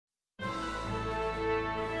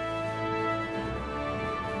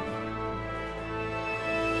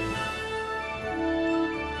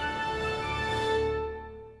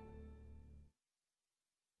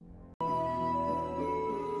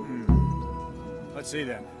Let's see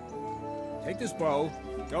then. Take this bow,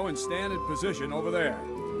 go and stand in position over there.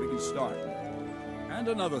 We can start. And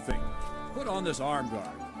another thing, put on this arm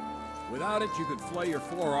guard. Without it, you could flay your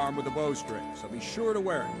forearm with a bowstring, so be sure to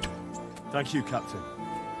wear it. Thank you, Captain.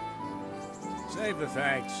 Save the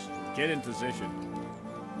thanks. Get in position.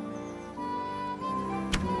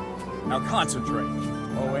 Now concentrate.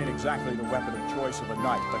 Bow ain't exactly the weapon of choice of a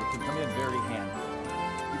knight, but it can come in very handy.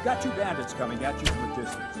 You've got two bandits coming at you from a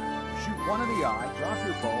distance. Shoot one in the eye, drop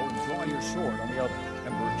your bow, and draw your sword on the other.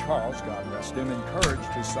 Emperor Charles, God rest him, encouraged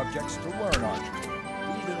his subjects to learn archery.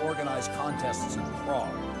 He even organized contests in Prague.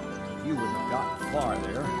 You wouldn't have gotten far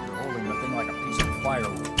there, holding the thing like a piece of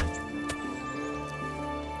firewood.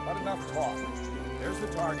 But enough talk. There's the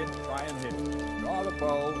target, try and hit it. Draw the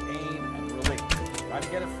bow, aim, and release. Try to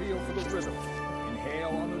get a feel for the rhythm.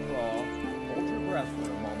 Inhale on the draw, hold your breath for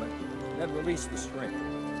a moment, then release the string.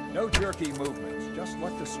 No jerky movements, just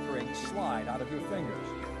let the string slide out of your fingers,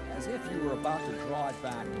 as if you were about to draw it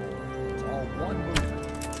back more. It's all one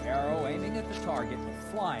movement. Arrow aiming at the target and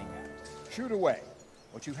flying at it. Shoot away.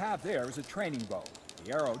 What you have there is a training bow.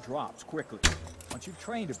 The arrow drops quickly. Once you've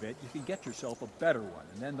trained a bit, you can get yourself a better one,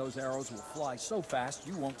 and then those arrows will fly so fast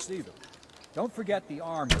you won't see them. Don't forget the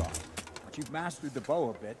arm guard. Once you've mastered the bow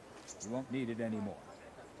a bit, you won't need it anymore.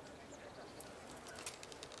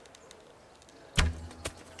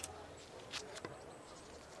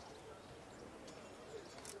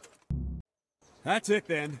 That's it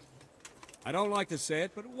then. I don't like to say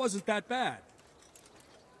it, but it wasn't that bad.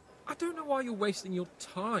 I don't know why you're wasting your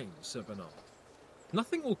time, Ser Bernard.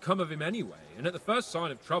 Nothing will come of him anyway, and at the first sign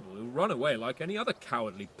of trouble, he'll run away like any other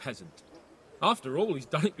cowardly peasant. After all, he's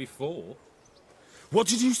done it before. What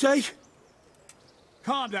did you say?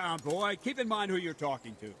 Calm down, boy. Keep in mind who you're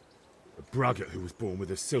talking to. A braggart who was born with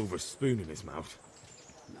a silver spoon in his mouth.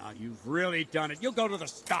 Now, you've really done it. You'll go to the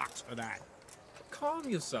stocks for that. Calm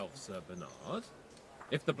yourself, Ser Bernard.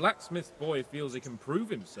 If the blacksmith boy feels he can prove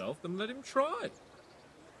himself, then let him try.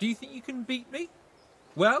 Do you think you can beat me?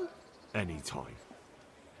 Well? Any time.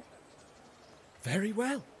 Very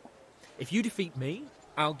well. If you defeat me,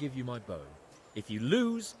 I'll give you my bow. If you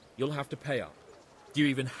lose, you'll have to pay up. Do you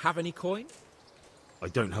even have any coin? I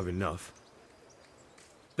don't have enough.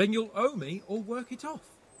 Then you'll owe me or work it off.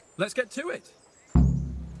 Let's get to it.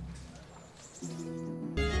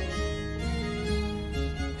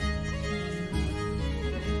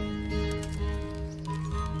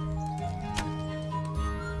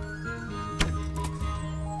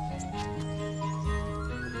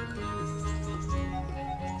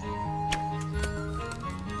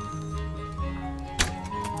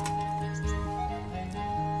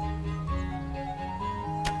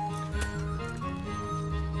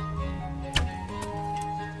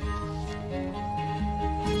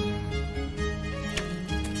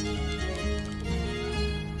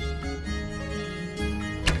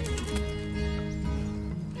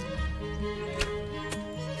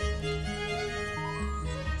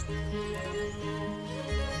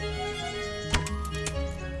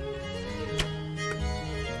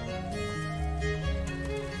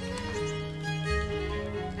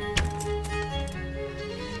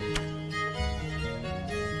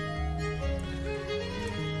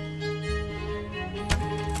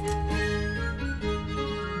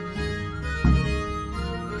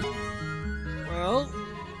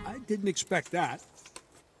 Didn't expect that.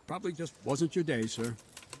 Probably just wasn't your day, sir.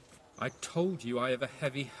 I told you I have a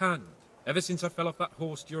heavy hand, ever since I fell off that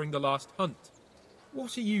horse during the last hunt.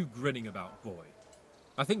 What are you grinning about, boy?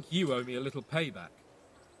 I think you owe me a little payback.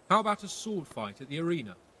 How about a sword fight at the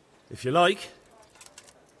arena? If you like.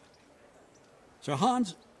 Sir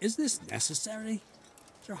Hans, is this necessary?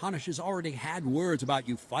 Ser Hanush has already had words about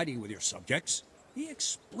you fighting with your subjects. He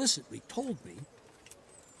explicitly told me.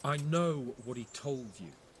 I know what he told you.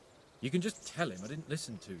 You can just tell him I didn't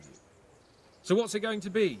listen to you. So what's it going to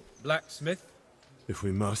be, blacksmith? If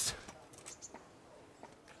we must.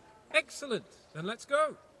 Excellent. Then let's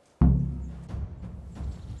go.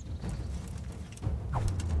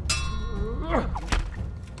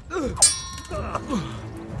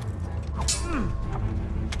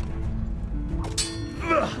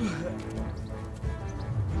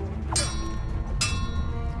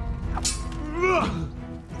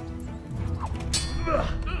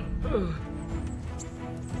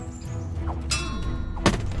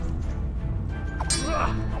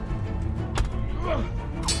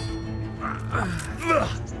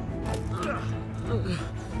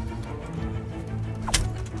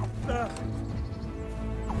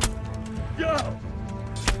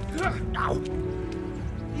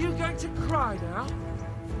 You going to cry now?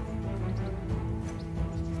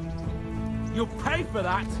 You'll pay for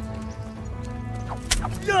that.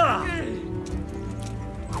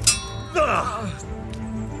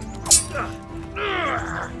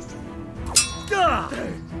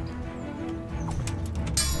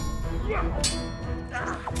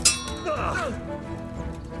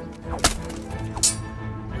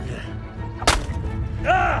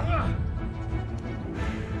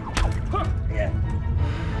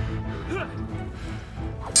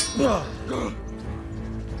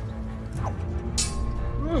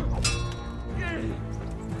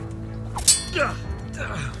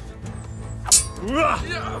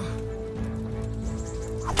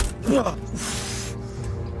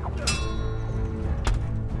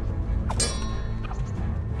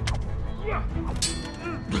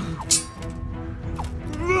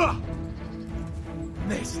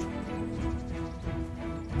 Missed.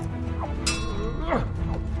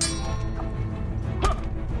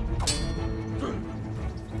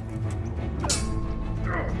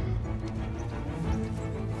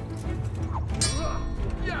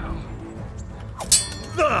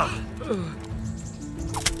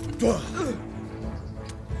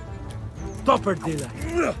 Stopper dilla.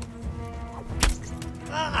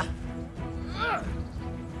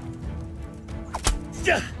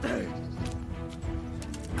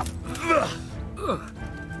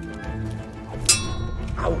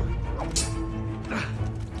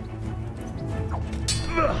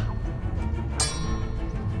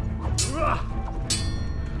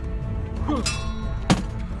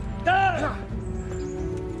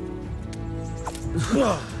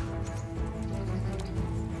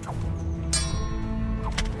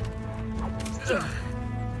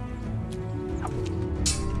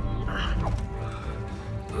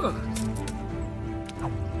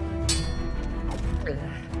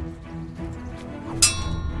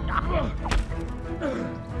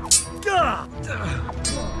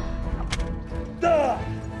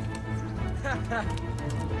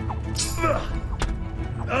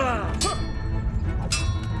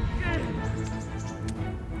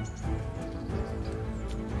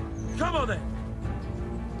 Come on then.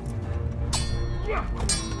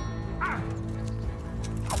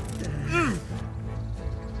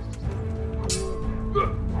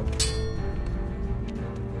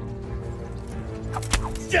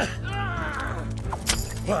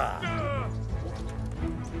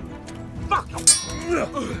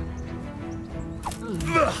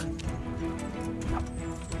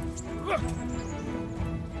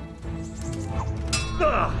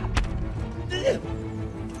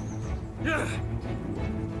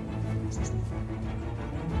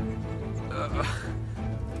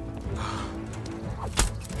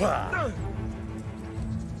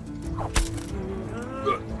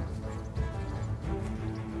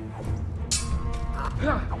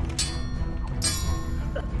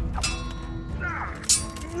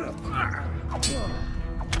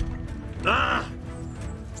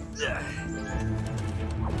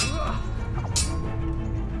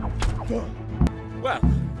 Well,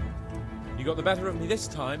 you got the better of me this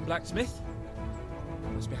time, blacksmith.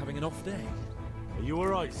 Must be having an off day. Are you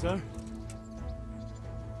alright, sir?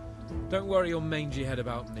 Don't worry your mangy head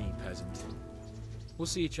about me, peasant. We'll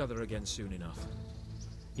see each other again soon enough.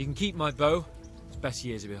 You can keep my bow. Its best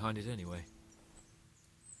years are behind it anyway.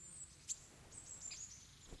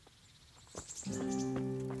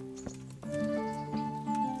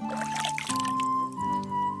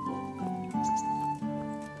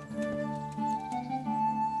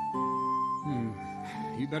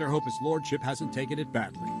 You better hope his lordship hasn't taken it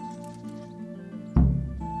badly.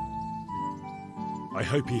 I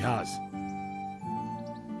hope he has.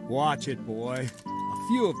 Watch it, boy. A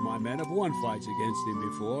few of my men have won fights against him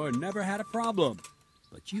before and never had a problem.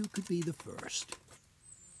 But you could be the first.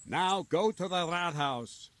 Now go to the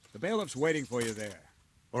Rathaus. The bailiff's waiting for you there.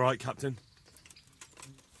 Alright, Captain.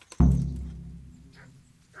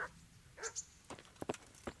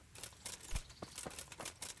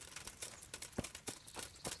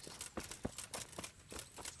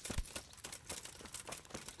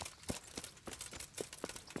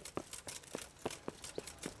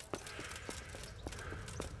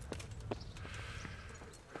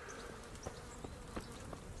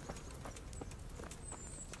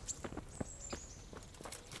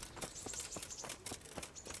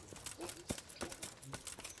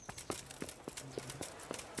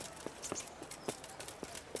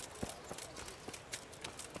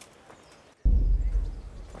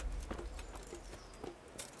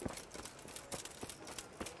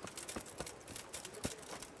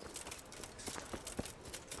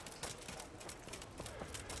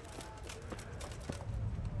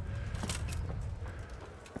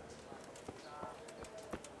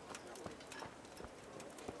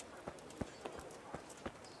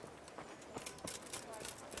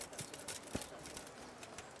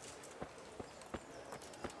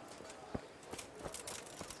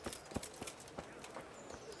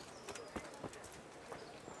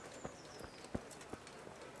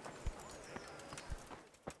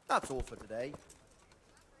 That's all for today.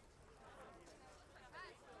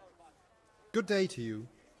 Good day to you.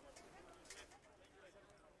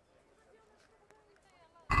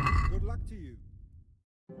 Good luck to you.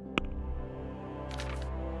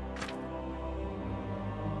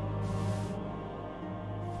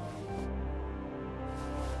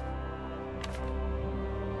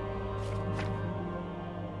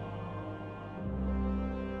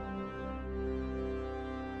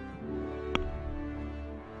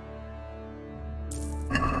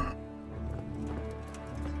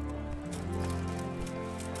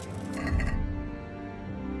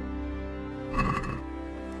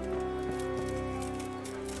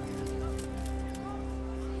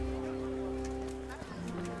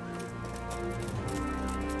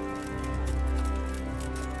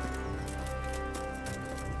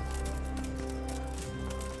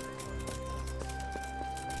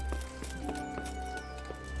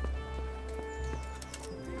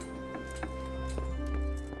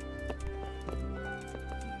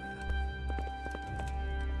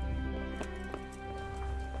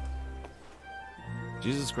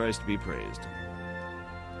 Jesus Christ be praised.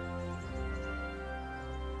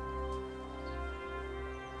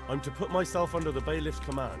 I'm to put myself under the bailiff's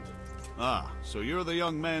command. Ah, so you're the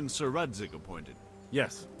young man Sir Radzig appointed.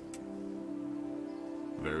 Yes.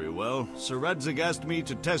 Very well. Sir Radzig asked me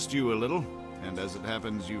to test you a little, and as it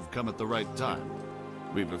happens, you've come at the right time.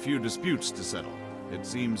 We've a few disputes to settle. It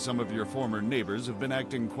seems some of your former neighbors have been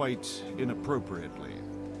acting quite inappropriately.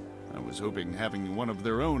 I was hoping having one of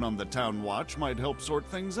their own on the town watch might help sort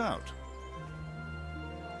things out.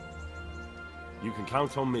 You can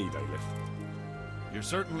count on me, bailiff. You're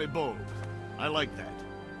certainly bold. I like that.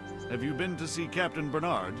 Have you been to see Captain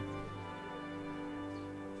Bernard?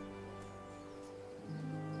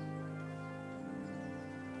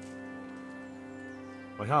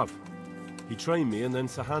 I have. He trained me, and then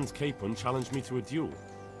Ser Hans Capon challenged me to a duel.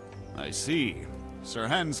 I see. Ser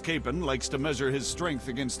Hans Capon likes to measure his strength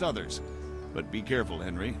against others. But be careful,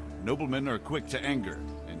 Henry. Noblemen are quick to anger,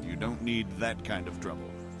 and you don't need that kind of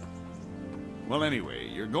trouble. Well, anyway,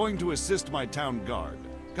 you're going to assist my town guard.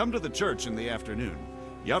 Come to the church in the afternoon.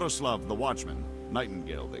 Yaroslav the watchman,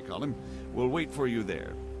 Nightingale they call him, will wait for you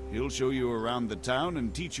there. He'll show you around the town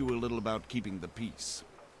and teach you a little about keeping the peace.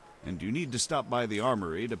 And you need to stop by the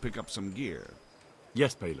armory to pick up some gear.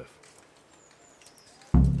 Yes, bailiff.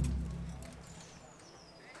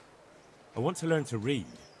 I want to learn to read.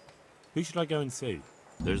 Who should I go and see?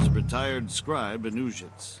 There's a retired scribe in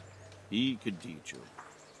Uzhitz. He could teach you.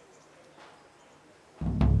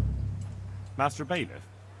 Master Bailiff,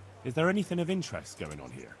 is there anything of interest going on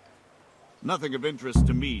here? Nothing of interest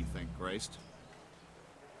to me, thank Christ.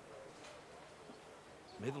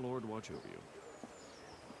 May the Lord watch over you.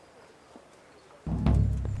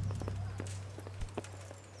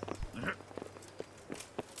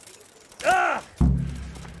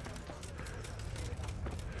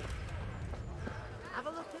 Have a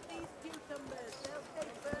look at these cucumbers. They'll stay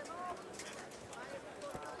firm off.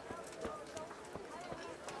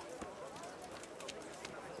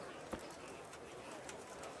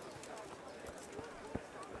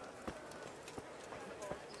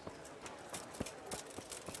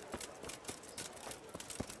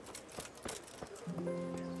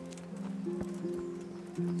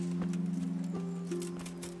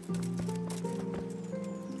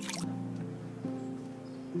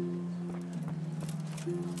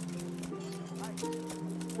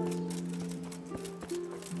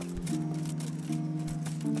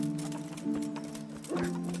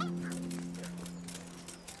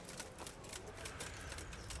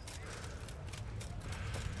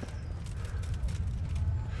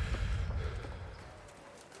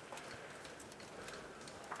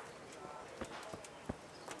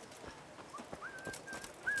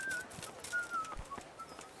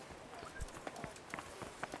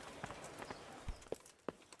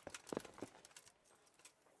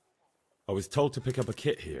 I was told to pick up a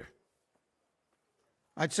kit here.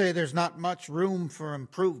 I'd say there's not much room for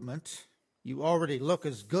improvement. You already look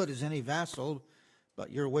as good as any vassal,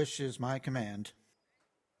 but your wish is my command.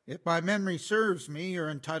 If my memory serves me, you're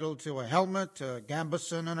entitled to a helmet, a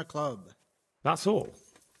gambeson, and a club. That's all?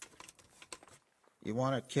 You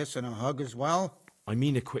want a kiss and a hug as well? I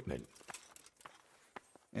mean equipment.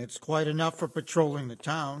 It's quite enough for patrolling the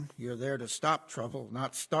town. You're there to stop trouble,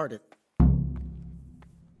 not start it.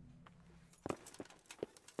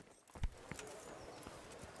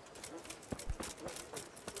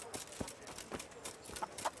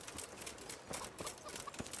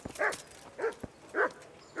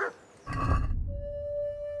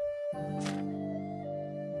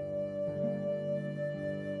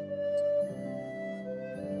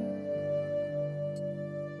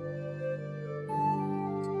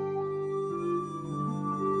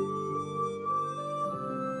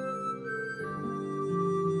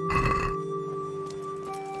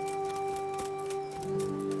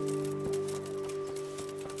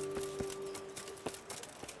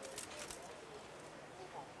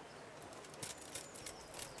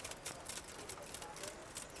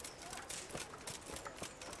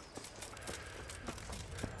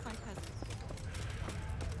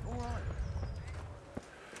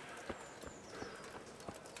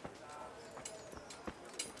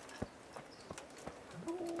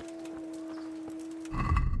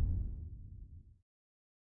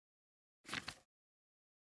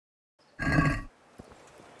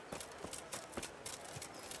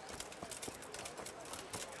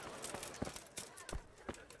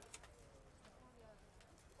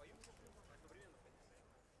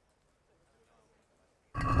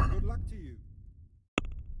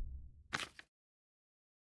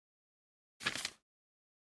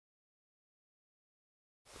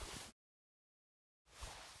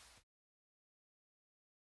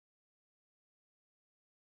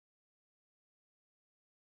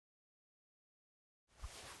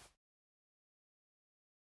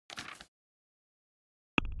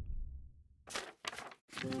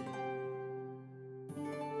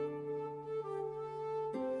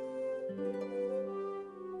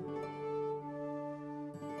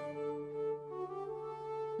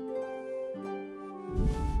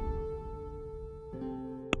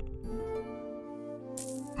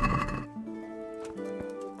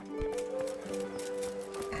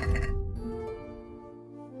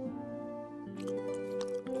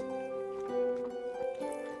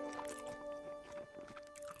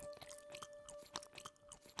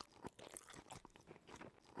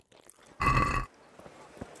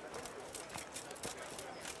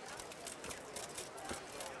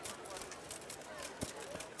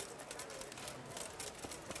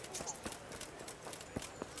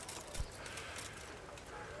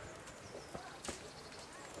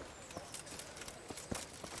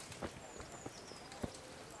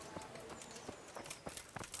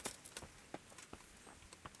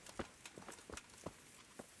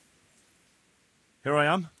 Here I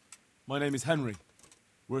am. My name is Henry.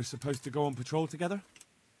 We're supposed to go on patrol together?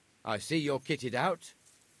 I see you're kitted out.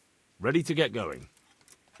 Ready to get going.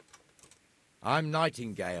 I'm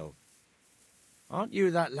Nightingale. Aren't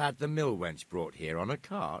you that lad the mill wench brought here on a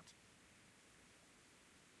cart?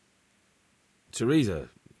 Teresa.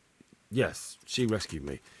 Yes, she rescued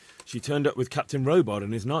me. She turned up with Captain Robard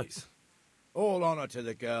and his knights. All honour to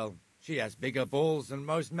the girl. She has bigger balls than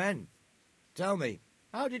most men. Tell me,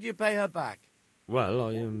 how did you pay her back? Well,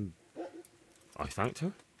 I thanked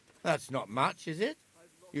her. That's not much, is it?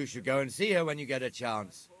 You should go and see her when you get a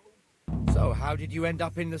chance. So, how did you end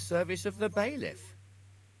up in the service of the bailiff?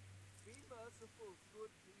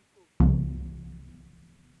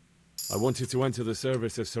 I wanted to enter the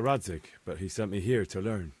service of Sir Radzig, but he sent me here to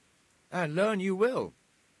learn. And learn you will.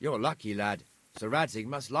 You're lucky, lad. Sir Radzig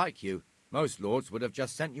must like you. Most lords would have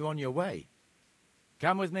just sent you on your way.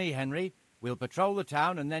 Come with me, Henry. We'll patrol the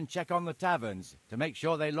town and then check on the taverns to make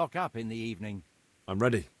sure they lock up in the evening. I'm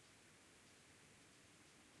ready.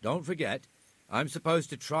 Don't forget, I'm supposed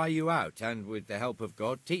to try you out and, with the help of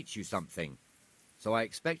God, teach you something. So I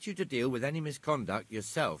expect you to deal with any misconduct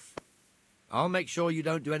yourself. I'll make sure you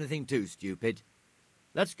don't do anything too stupid.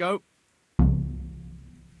 Let's go.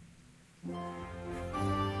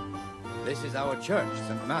 This is our church,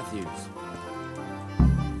 St. Matthew's.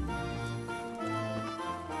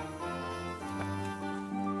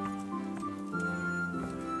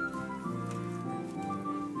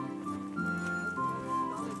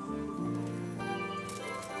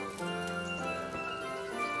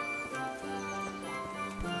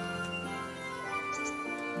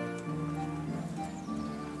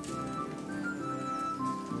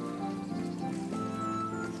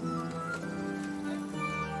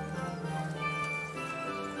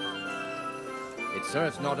 It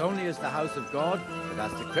serves not only as the house of God, but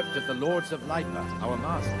as the crypt of the lords of Lipa, our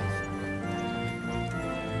masters.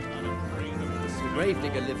 The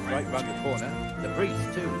gravedigger lives right round the corner. The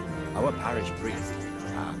priest, too. Our parish priest.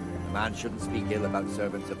 Ah, a man shouldn't speak ill about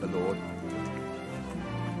servants of the Lord.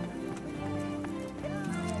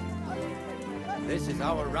 This is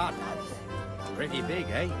our rat house. Pretty big,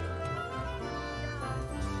 eh?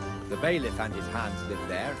 The bailiff and his hands live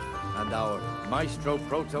there, and our maestro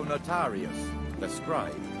proto-notarius, the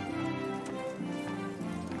scribe.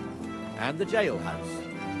 And the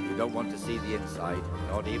jailhouse. You don't want to see the inside,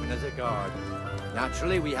 not even as a guard.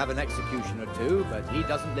 Naturally, we have an executioner too, but he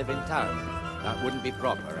doesn't live in town. That wouldn't be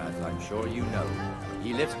proper, as I'm sure you know.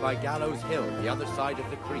 He lives by Gallows Hill, the other side of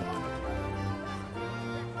the creek.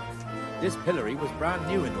 This pillory was brand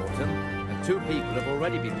new in autumn, and 2 people have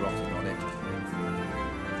already been rotting on it.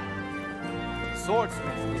 The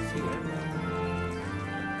swordsmith lives here.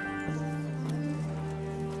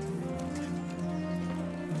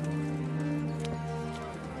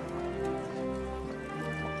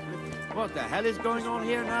 What the hell is going on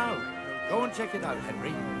here now? Go and check it out,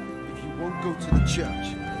 Henry. If you won't go to the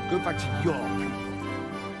church, go back to your people.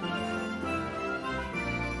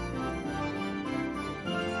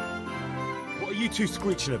 What are you two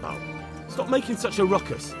screeching about? Stop making such a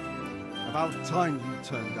ruckus. About time you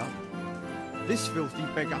turned up. This filthy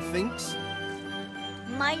beggar thinks.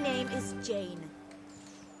 My name is Jane.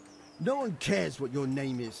 No one cares what your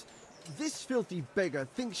name is. This filthy beggar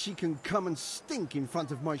thinks she can come and stink in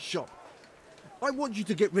front of my shop. I want you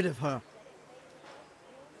to get rid of her.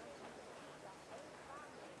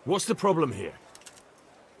 What's the problem here?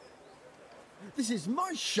 This is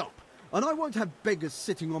my shop, and I won't have beggars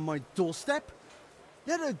sitting on my doorstep.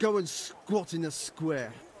 Let her go and squat in the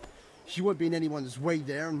square. She won't be in anyone's way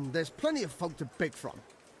there, and there's plenty of folk to beg from.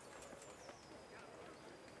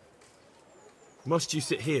 Must you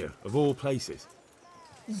sit here, of all places?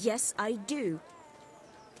 Yes, I do.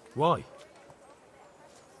 Why?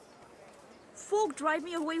 Folk drive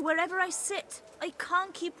me away wherever I sit. I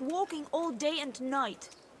can't keep walking all day and night.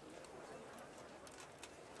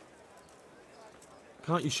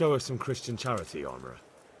 Can't you show us some Christian charity, Armourer?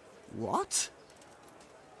 What?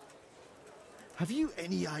 Have you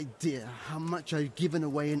any idea how much I've given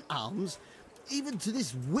away in alms, even to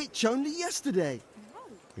this witch only yesterday?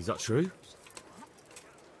 Is that true?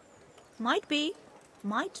 Might be,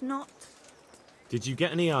 might not. Did you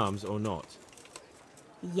get any alms or not?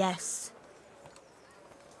 Yes.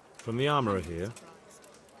 From the Armourer here?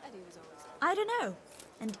 I don't know.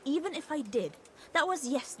 And even if I did, that was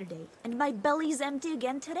yesterday, and my belly's empty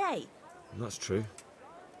again today. That's true.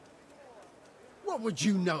 What would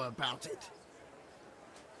you know about it?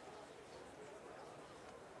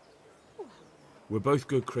 We're both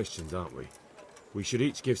good Christians, aren't we? We should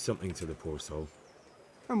each give something to the poor soul.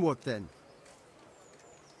 And what then?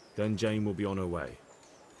 Then Jane will be on her way.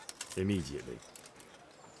 Immediately.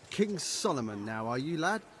 King Solomon now, are you,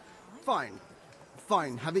 lad? Fine.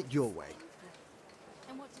 Fine, have it your way.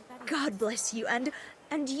 God bless you, and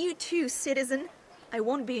you too, citizen. I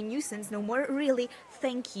won't be a nuisance no more, really.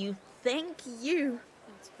 Thank you. Thank you.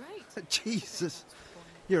 That's great. Jesus,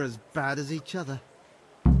 you're as bad as each other.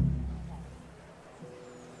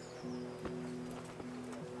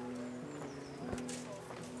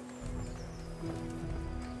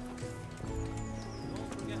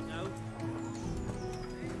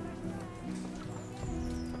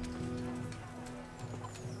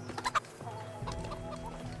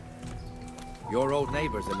 Your old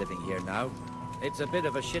neighbours are living here now. It's a bit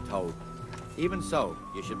of a shithole. Even so,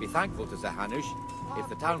 you should be thankful to Ser Hanush. If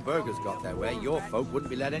the town burghers got their way, your folk wouldn't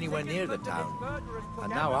be let anywhere near the town. And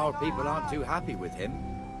now our people aren't too happy with him.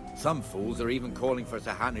 Some fools are even calling for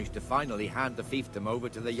Ser Hanush to finally hand the fiefdom over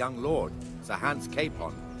to the young lord, Ser Hans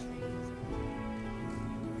Capon.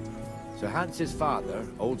 Ser Hans's father,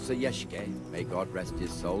 old Ser Yeshke, may God rest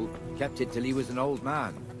his soul, kept it till he was an old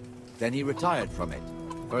man. Then he retired from it.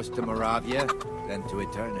 First to Moravia, then to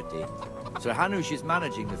eternity. Ser Hanush is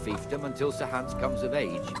managing the fiefdom until Ser Hans comes of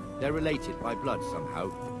age. They're related by blood somehow,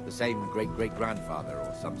 the same great-great-grandfather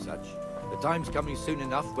or some such. The time's coming soon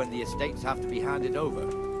enough when the estates have to be handed over.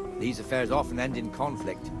 These affairs often end in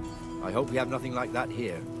conflict. I hope we have nothing like that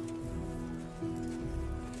here.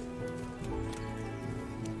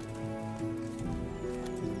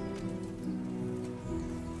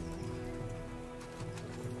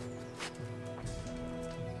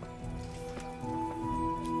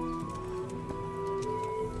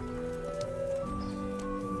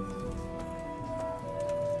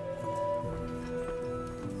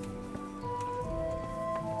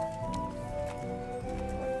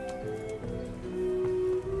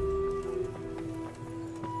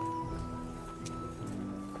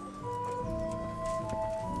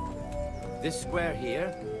 This square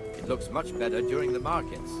here, it looks much better during the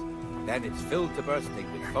markets. Then it's filled to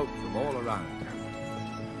bursting with folk from all around.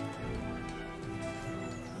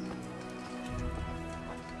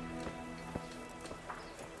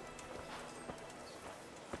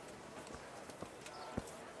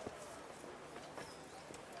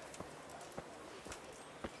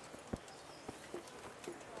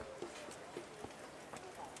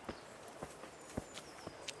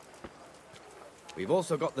 We've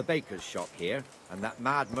also got the baker's shop here, and that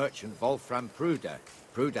mad merchant Wolfram Pruder.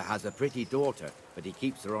 Pruder has a pretty daughter, but he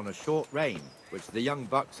keeps her on a short rein, which the young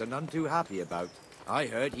bucks are none too happy about. I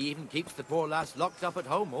heard he even keeps the poor lass locked up at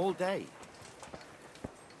home all day.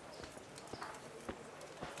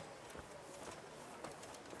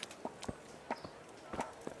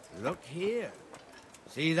 Look here.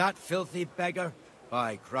 See that filthy beggar?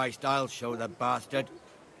 By Christ, I'll show the bastard.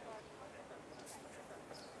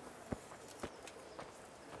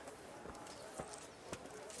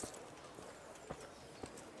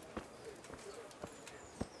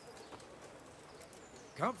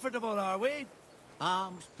 Comfortable, are we?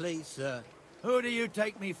 Arms, please, sir. Who do you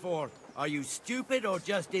take me for? Are you stupid or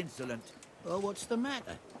just insolent? Oh, what's the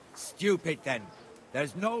matter? Stupid, then.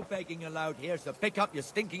 There's no begging allowed here, so pick up your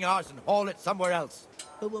stinking arse and haul it somewhere else.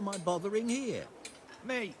 Who am I bothering here?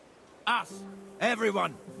 Me. Us.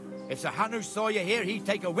 Everyone. If Ser Hanush saw you here, he'd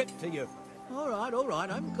take a whip to you. All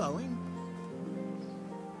right, I'm going.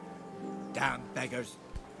 Damn beggars.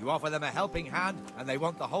 You offer them a helping hand, and they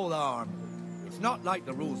want the whole arm. It's not like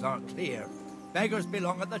the rules aren't clear. Beggars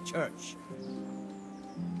belong at the church.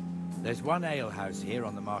 There's one alehouse here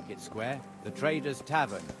on the market square, the Trader's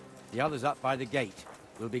Tavern. The other's up by the gate.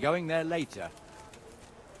 We'll be going there later.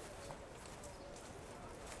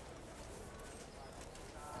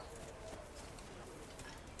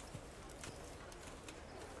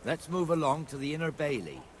 Let's move along to the Inner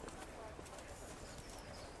Bailey.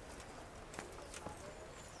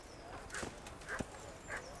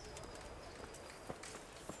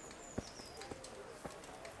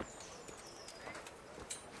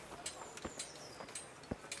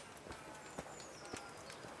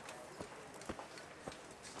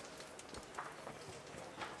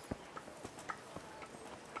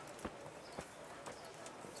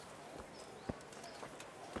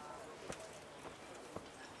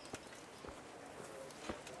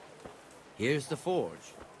 Here's the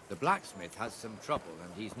forge. The blacksmith has some trouble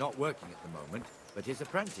and he's not working at the moment, but his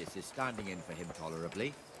apprentice is standing in for him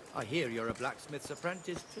tolerably. I hear you're a blacksmith's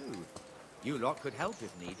apprentice too. You lot could help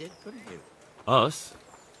if needed, couldn't you? Us?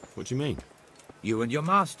 What do you mean? You and your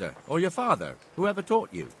master, or your father, whoever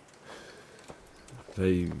taught you.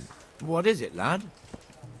 They... What is it, lad?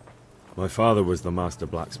 My father was the master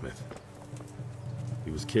blacksmith. He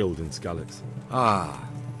was killed in Skalitz. Ah,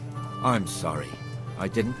 I'm sorry. I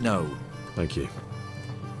didn't know. Thank you.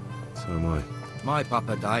 So am I. My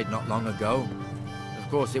papa died not long ago. Of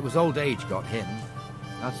course, it was old age got him.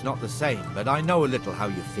 That's not the same, but I know a little how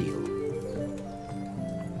you feel.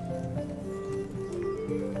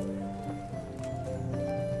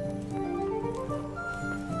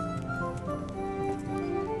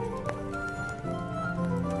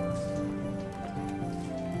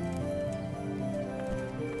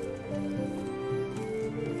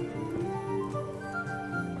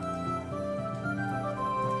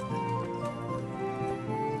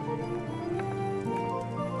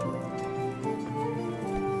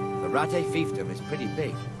 Rattay fiefdom is pretty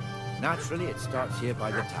big. Naturally, it starts here by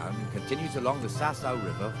the town and continues along the Sasau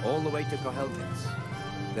River all the way to Kohelnitz.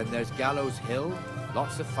 Then there's Gallows Hill,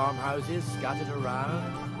 lots of farmhouses scattered around.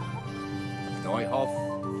 Neuhof,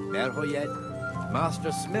 Merhoyed. Master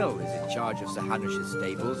Smill is in charge of Ser Hanush's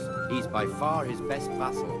stables. He's by far his best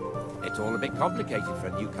vassal. It's all a bit complicated for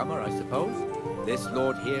a newcomer, I suppose. This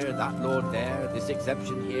lord here, that lord there, this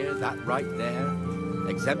exemption here, that right there.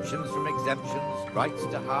 Exemptions from exemptions, rights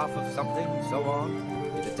to half of something, so on.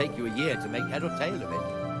 It'd take you a year to make head or tail of it.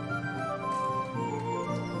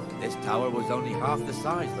 This tower was only half the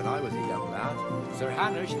size when I was a young lad. Ser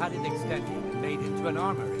Hanush had it extended and made into an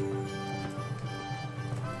armory.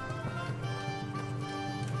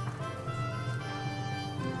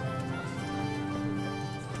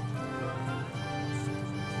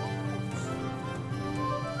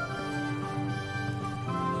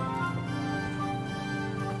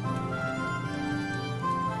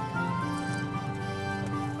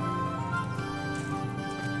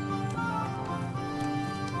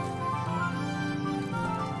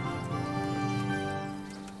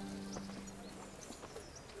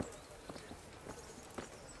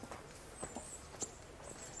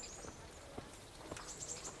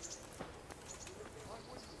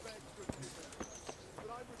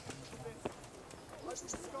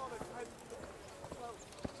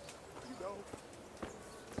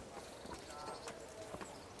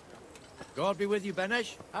 God be with you,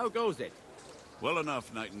 Benesh. How goes it? Well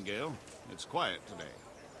enough, Nightingale. It's quiet today.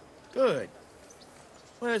 Good.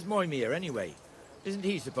 Where's Moimir, anyway? Isn't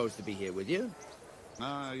he supposed to be here with you?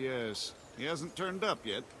 Ah, yes. He hasn't turned up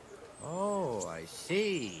yet. Oh, I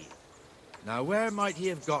see. Now, where might he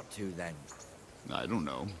have got to, then? I don't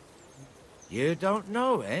know. You don't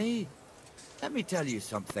know, eh? Let me tell you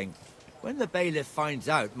something. When the bailiff finds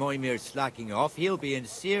out Moimir's slacking off, he'll be in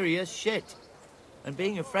serious shit. And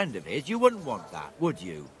being a friend of his, you wouldn't want that, would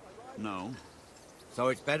you? No. So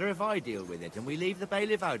it's better if I deal with it and we leave the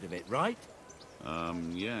bailiff out of it, right?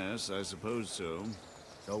 Yes, I suppose so.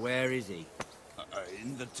 So where is he?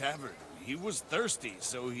 In the tavern. He was thirsty,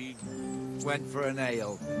 so he... went for an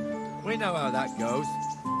ale. We know how that goes.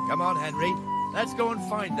 Come on, Henry. Let's go and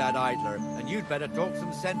find that idler, and you'd better talk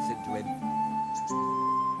some sense into him.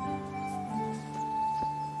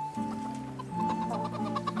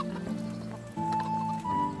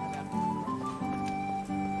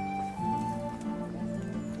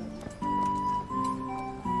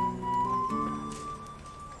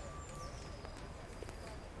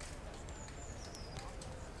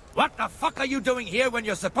 What the fuck are you doing here when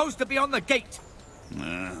you're supposed to be on the gate?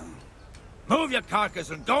 Move your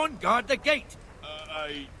carcass and go and guard the gate.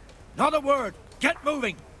 Not a word. Get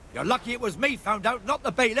moving. You're lucky it was me found out, not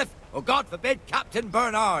the bailiff, or God forbid, Captain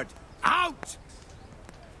Bernard. Out!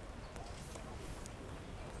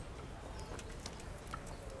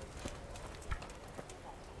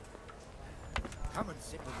 Come and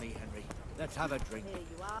sit with me, Henry. Let's have a drink. Here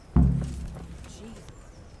you are. Jesus.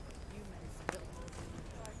 You men still.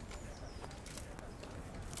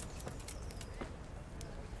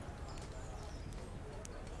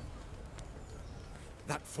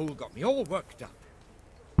 That fool got me all worked up.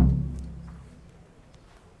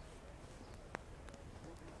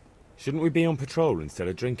 Shouldn't we be on patrol instead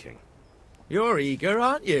of drinking? You're eager,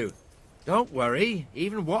 aren't you? Don't worry.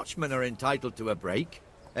 Even watchmen are entitled to a break.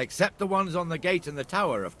 Except the ones on the gate and the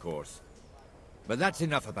tower, of course. But that's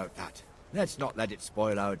enough about that. Let's not let it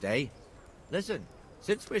spoil our day. Listen,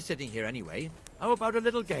 since we're sitting here anyway, how about a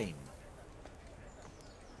little game?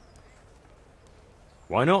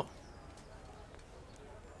 Why not?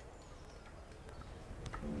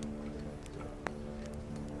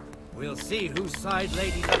 We'll see whose side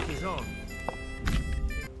Lady Luck is on.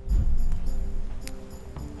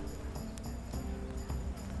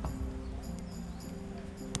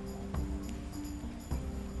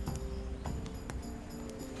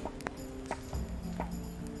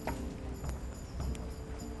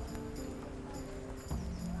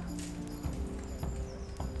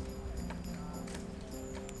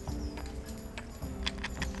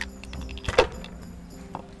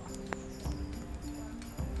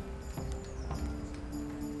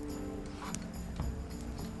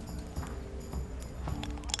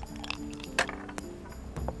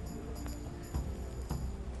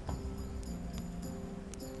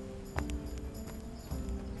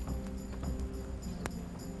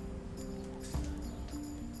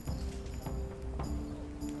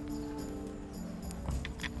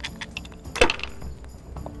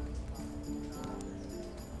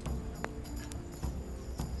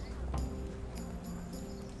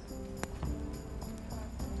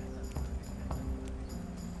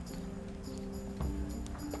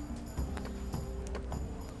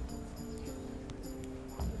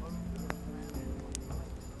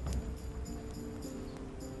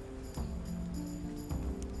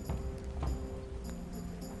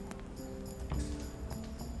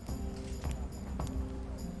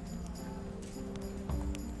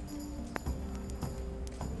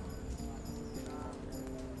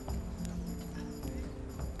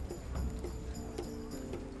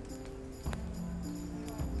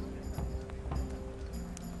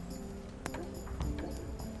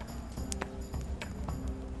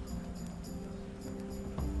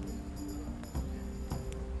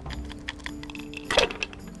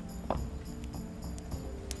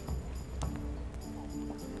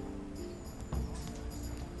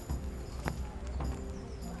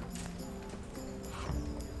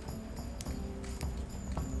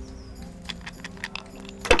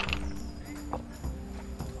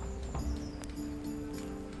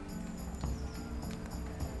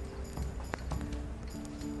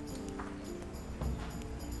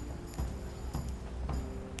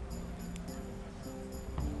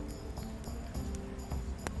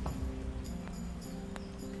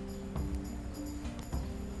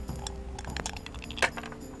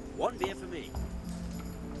 One beer for me.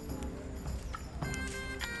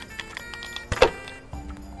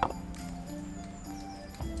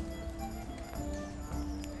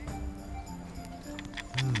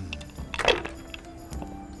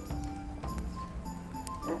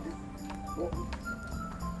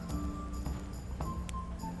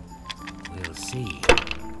 We'll see.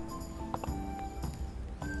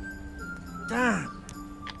 Damn!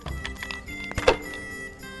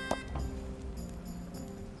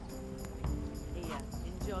 Here,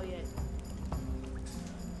 enjoy it.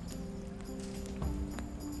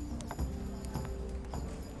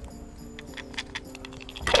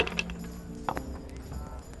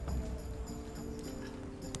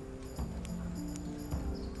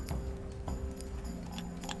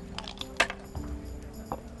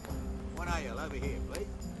 One ale over here, please.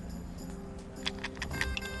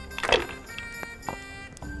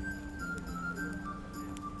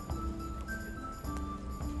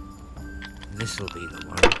 This'll be the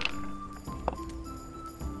one.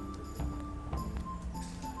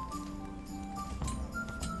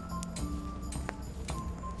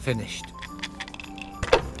 Finished.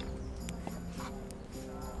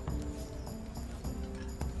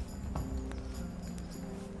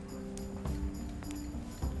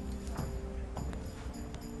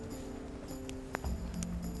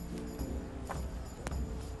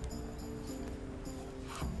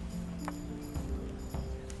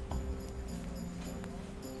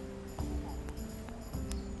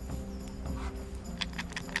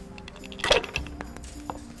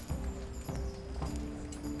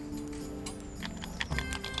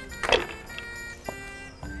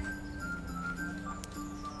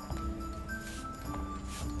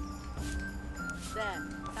 There,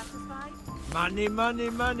 satisfied? Money, money,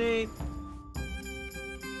 money.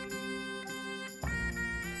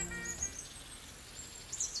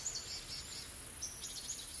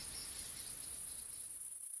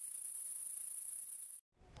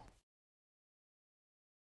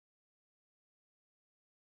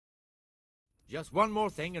 Just one more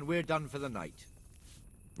thing and we're done for the night.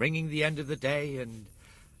 Ringing the end of the day and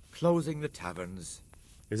closing the taverns.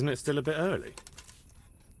 Isn't it still a bit early?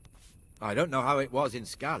 I don't know how it was in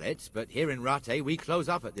Skalitz, but here in Rattay we close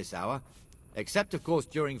up at this hour. Except, of course,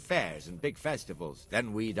 during fairs and big festivals.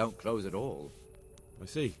 Then we don't close at all. I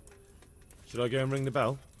see. Should I go and ring the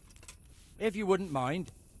bell? If you wouldn't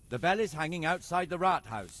mind, the bell is hanging outside the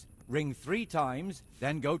Rathaus. Ring 3 times,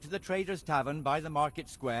 then go to the Trader's Tavern by the Market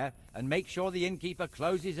Square and make sure the innkeeper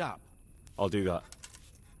closes up. I'll do that.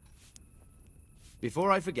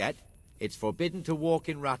 Before I forget, it's forbidden to walk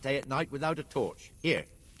in Rattay at night without a torch. Here,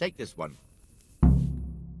 take this one.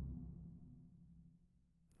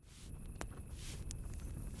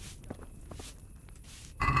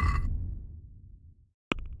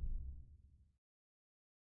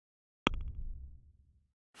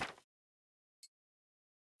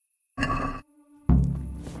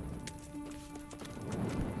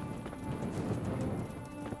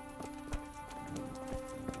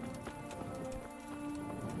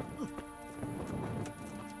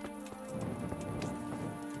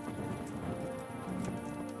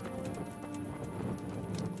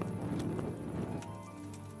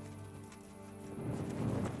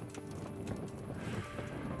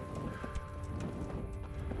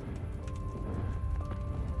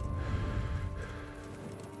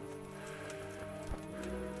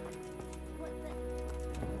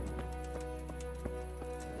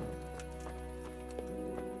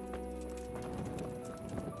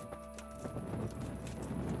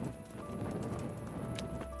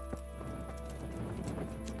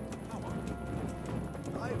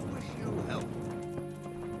 I wish you help.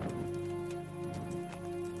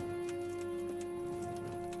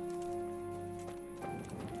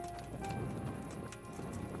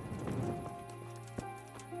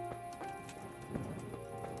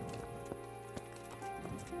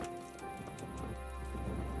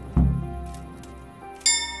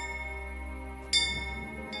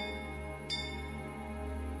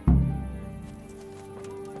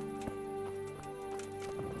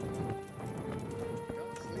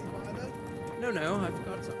 No, I've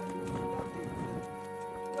got something.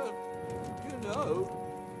 Well, you know.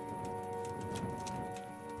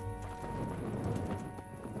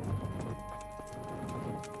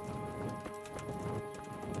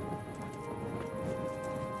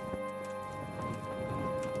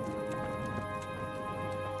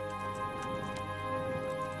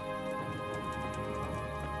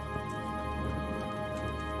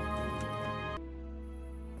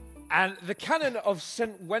 And the canon of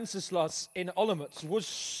St. Wenceslas in Olomouc was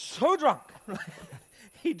so drunk,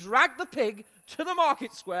 he dragged the pig to the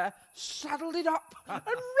market square, saddled it up, and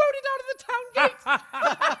rode it out of the town gate.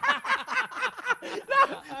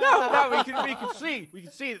 No, we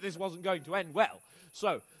could see that this wasn't going to end well.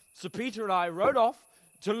 So Sir Peter and I rode off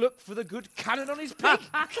to look for the good cannon on his pig.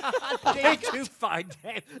 Did you find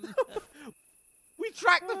him? We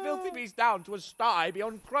tracked the filthy beast down to a sty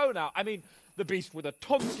beyond Cronau. I mean, the beast with a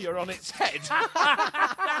tonsure on its head.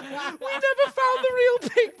 We never found the real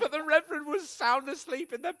pig, but the Reverend was sound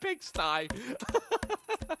asleep in the pigsty.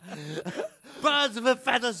 Birds of a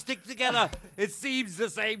feather stick together. It seems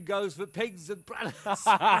the same goes for pigs and planets.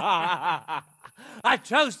 I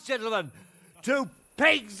toast, gentlemen, to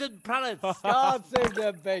pigs and planets. God save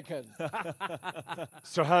the bacon.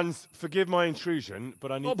 Sir Hans, forgive my intrusion,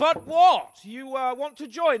 but I need... Oh, but what? You want to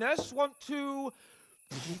join us? Want to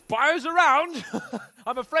buy us around?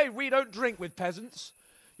 I'm afraid we don't drink with peasants.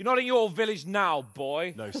 You're not in your village now,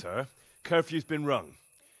 boy. No, sir. Curfew's been rung.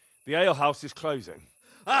 The alehouse is closing.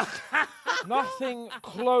 Nothing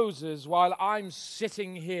closes while I'm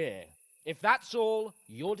sitting here. If that's all,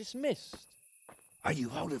 you're dismissed. Are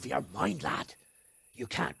you out of your mind, lad? You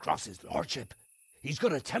can't cross his lordship. He's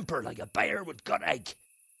got a temper like a bear with gut ache.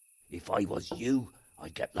 If I was you,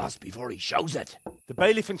 I'd get lost before he shows it. The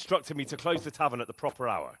bailiff instructed me to close the tavern at the proper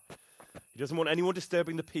hour. He doesn't want anyone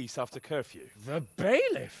disturbing the peace after curfew. The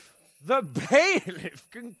bailiff? The bailiff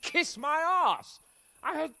can kiss my arse.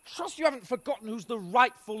 I trust you haven't forgotten who's the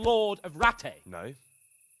rightful lord of Rattay. No,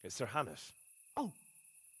 it's Ser Hanush. Oh,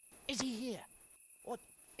 is he here? What,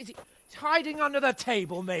 is he hiding under the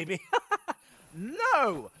table, maybe?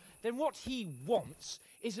 No! Then what he wants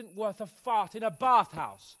isn't worth a fart in a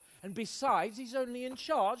bathhouse. And besides, he's only in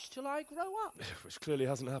charge till I grow up. Which clearly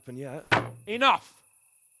hasn't happened yet. Enough!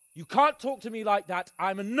 You can't talk to me like that.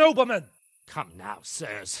 I'm a nobleman. Come now,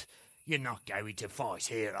 sirs. You're not going to fight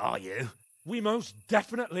here, are you? We most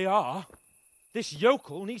definitely are. This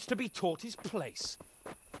yokel needs to be taught his place.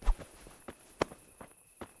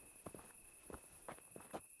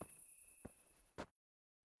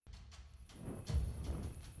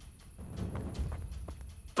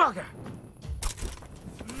 Bugger!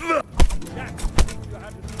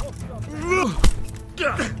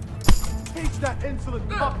 Teach that insolent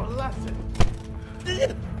pup a lesson. Beat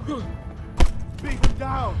him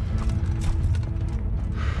down.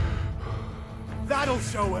 That'll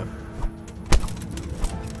show him.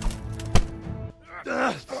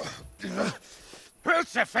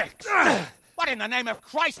 Crucifix! What in the name of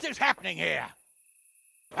Christ is happening here?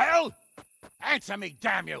 Hell? Answer me,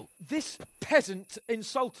 damn you! This peasant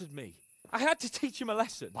insulted me. I had to teach him a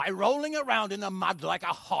lesson. By rolling around in the mud like a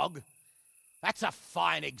hog? That's a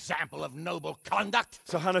fine example of noble conduct.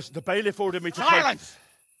 Sir Hanush, the bailiff ordered me to... Silence!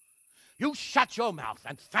 You shut your mouth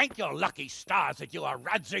and thank your lucky stars that you are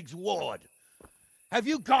Radzig's ward. Have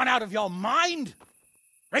you gone out of your mind?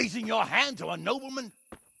 Raising your hand to a nobleman?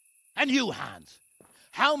 And you, Hans,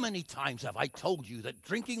 how many times have I told you that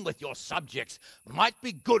drinking with your subjects might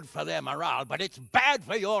be good for their morale, but it's bad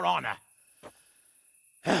for your honor?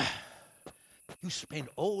 You spend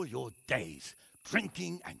all your days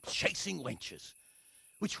drinking and chasing wenches,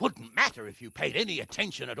 which wouldn't matter if you paid any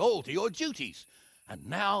attention at all to your duties. And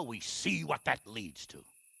now we see what that leads to.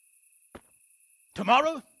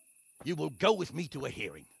 Tomorrow, you will go with me to a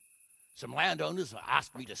hearing. Some landowners have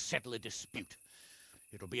asked me to settle a dispute.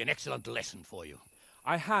 It'll be an excellent lesson for you.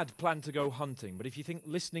 I had planned to go hunting, but if you think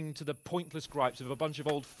listening to the pointless gripes of a bunch of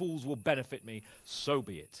old fools will benefit me, so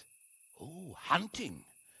be it. Oh, hunting.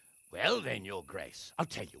 Well then, Your Grace, I'll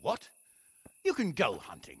tell you what. You can go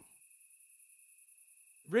hunting.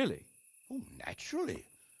 Really? Oh, naturally.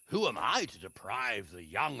 Who am I to deprive the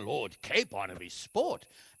young Lord Capon of his sport?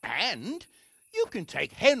 And you can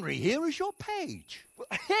take Henry here as your page.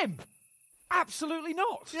 Him? Absolutely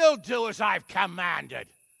not. You'll do as I've commanded.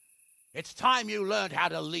 It's time you learned how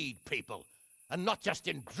to lead people, and not just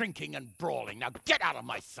in drinking and brawling. Now get out of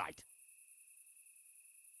my sight.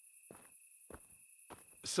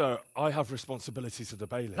 Sir, I have responsibilities of the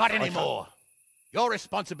bailiff. Not anymore. Your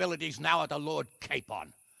responsibilities now are the Lord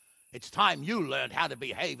Capon. It's time you learned how to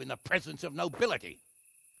behave in the presence of nobility.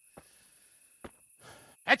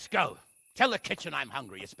 Let's go. Tell the kitchen I'm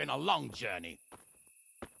hungry. It's been a long journey.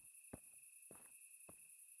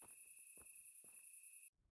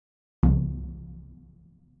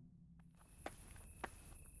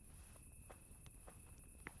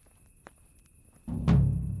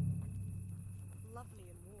 Lovely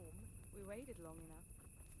and warm. We waited long enough.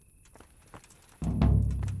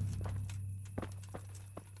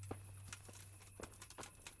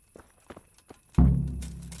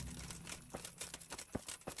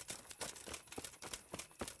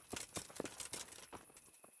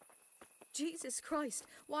 Jesus Christ,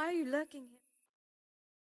 why are you lurking here?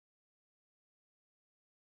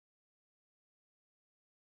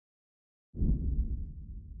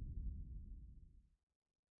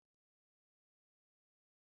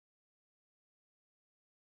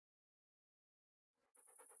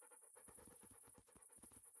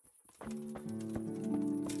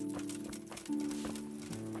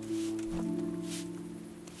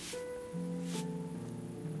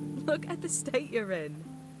 Look at the state you're in.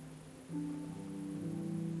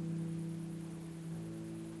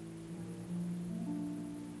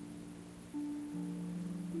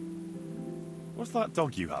 What's that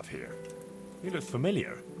dog you have here? He looks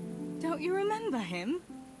familiar. Don't you remember him?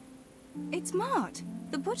 It's Mart,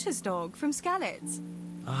 the butcher's dog from Skalitz.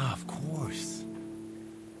 Ah, of course.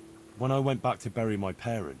 When I went back to bury my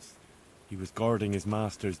parents, he was guarding his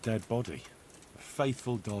master's dead body. A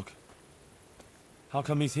faithful dog. How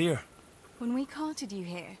come he's here? When we carted you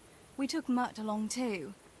here, we took Mutt along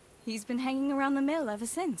too. He's been hanging around the mill ever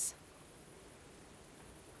since.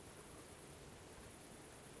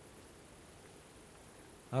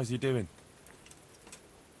 How's he doing?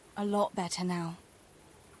 A lot better now.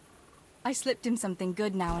 I slipped him something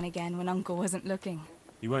good now and again when Uncle wasn't looking.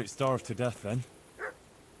 He won't starve to death then.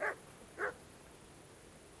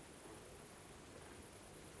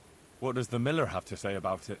 What does the miller have to say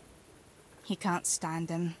about it? He can't stand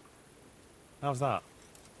him. How's that?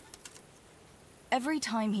 Every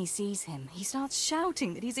time he sees him, he starts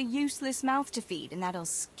shouting that he's a useless mouth to feed and that he'll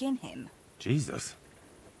skin him. Jesus.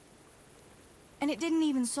 And it didn't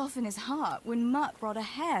even soften his heart when Mutt brought a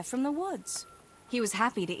hare from the woods. He was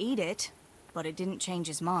happy to eat it, but it didn't change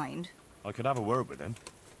his mind. I could have a word with him.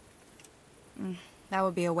 That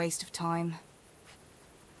would be a waste of time.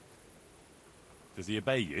 Does he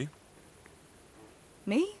obey you?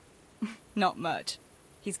 Me? Not much.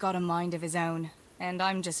 He's got a mind of his own, and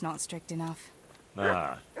I'm just not strict enough.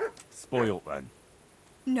 Ah, spoilt then.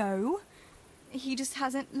 No, he just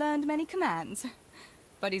hasn't learned many commands.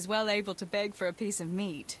 But he's well able to beg for a piece of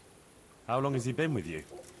meat. How long has he been with you?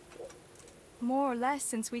 More or less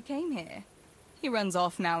since we came here. He runs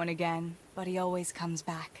off now and again, but he always comes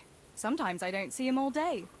back. Sometimes I don't see him all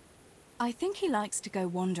day. I think he likes to go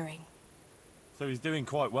wandering. So he's doing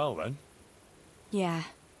quite well then? Yeah.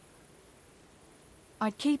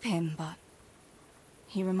 I'd keep him, but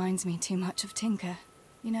he reminds me too much of Tinker,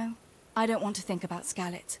 you know? I don't want to think about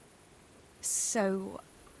Skalitz. So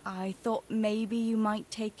I thought maybe you might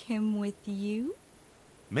take him with you?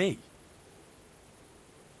 Me?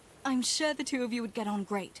 I'm sure the two of you would get on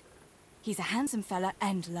great. He's a handsome fella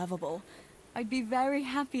and lovable. I'd be very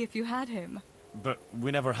happy if you had him. But we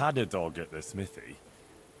never had a dog at the smithy.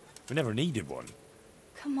 We never needed one.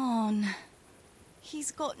 Come on. He's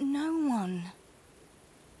got no one.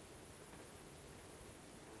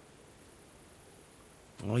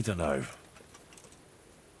 I don't know.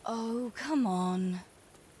 Oh, come on.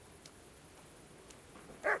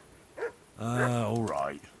 All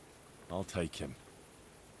right. I'll take him.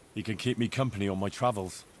 He can keep me company on my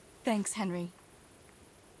travels. Thanks, Henry.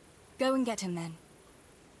 Go and get him then.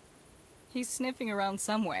 He's sniffing around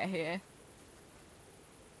somewhere here.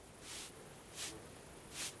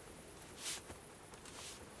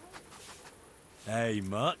 Hey,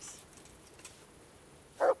 Mutt.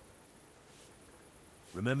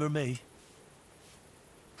 Remember me?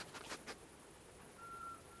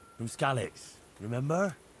 From Skalitz,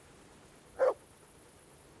 remember?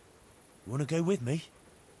 Wanna go with me?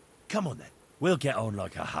 Come on then. We'll get on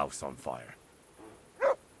like a house on fire.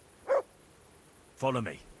 Follow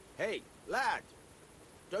me. Hey, lad.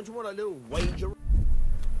 Don't you want a little wager?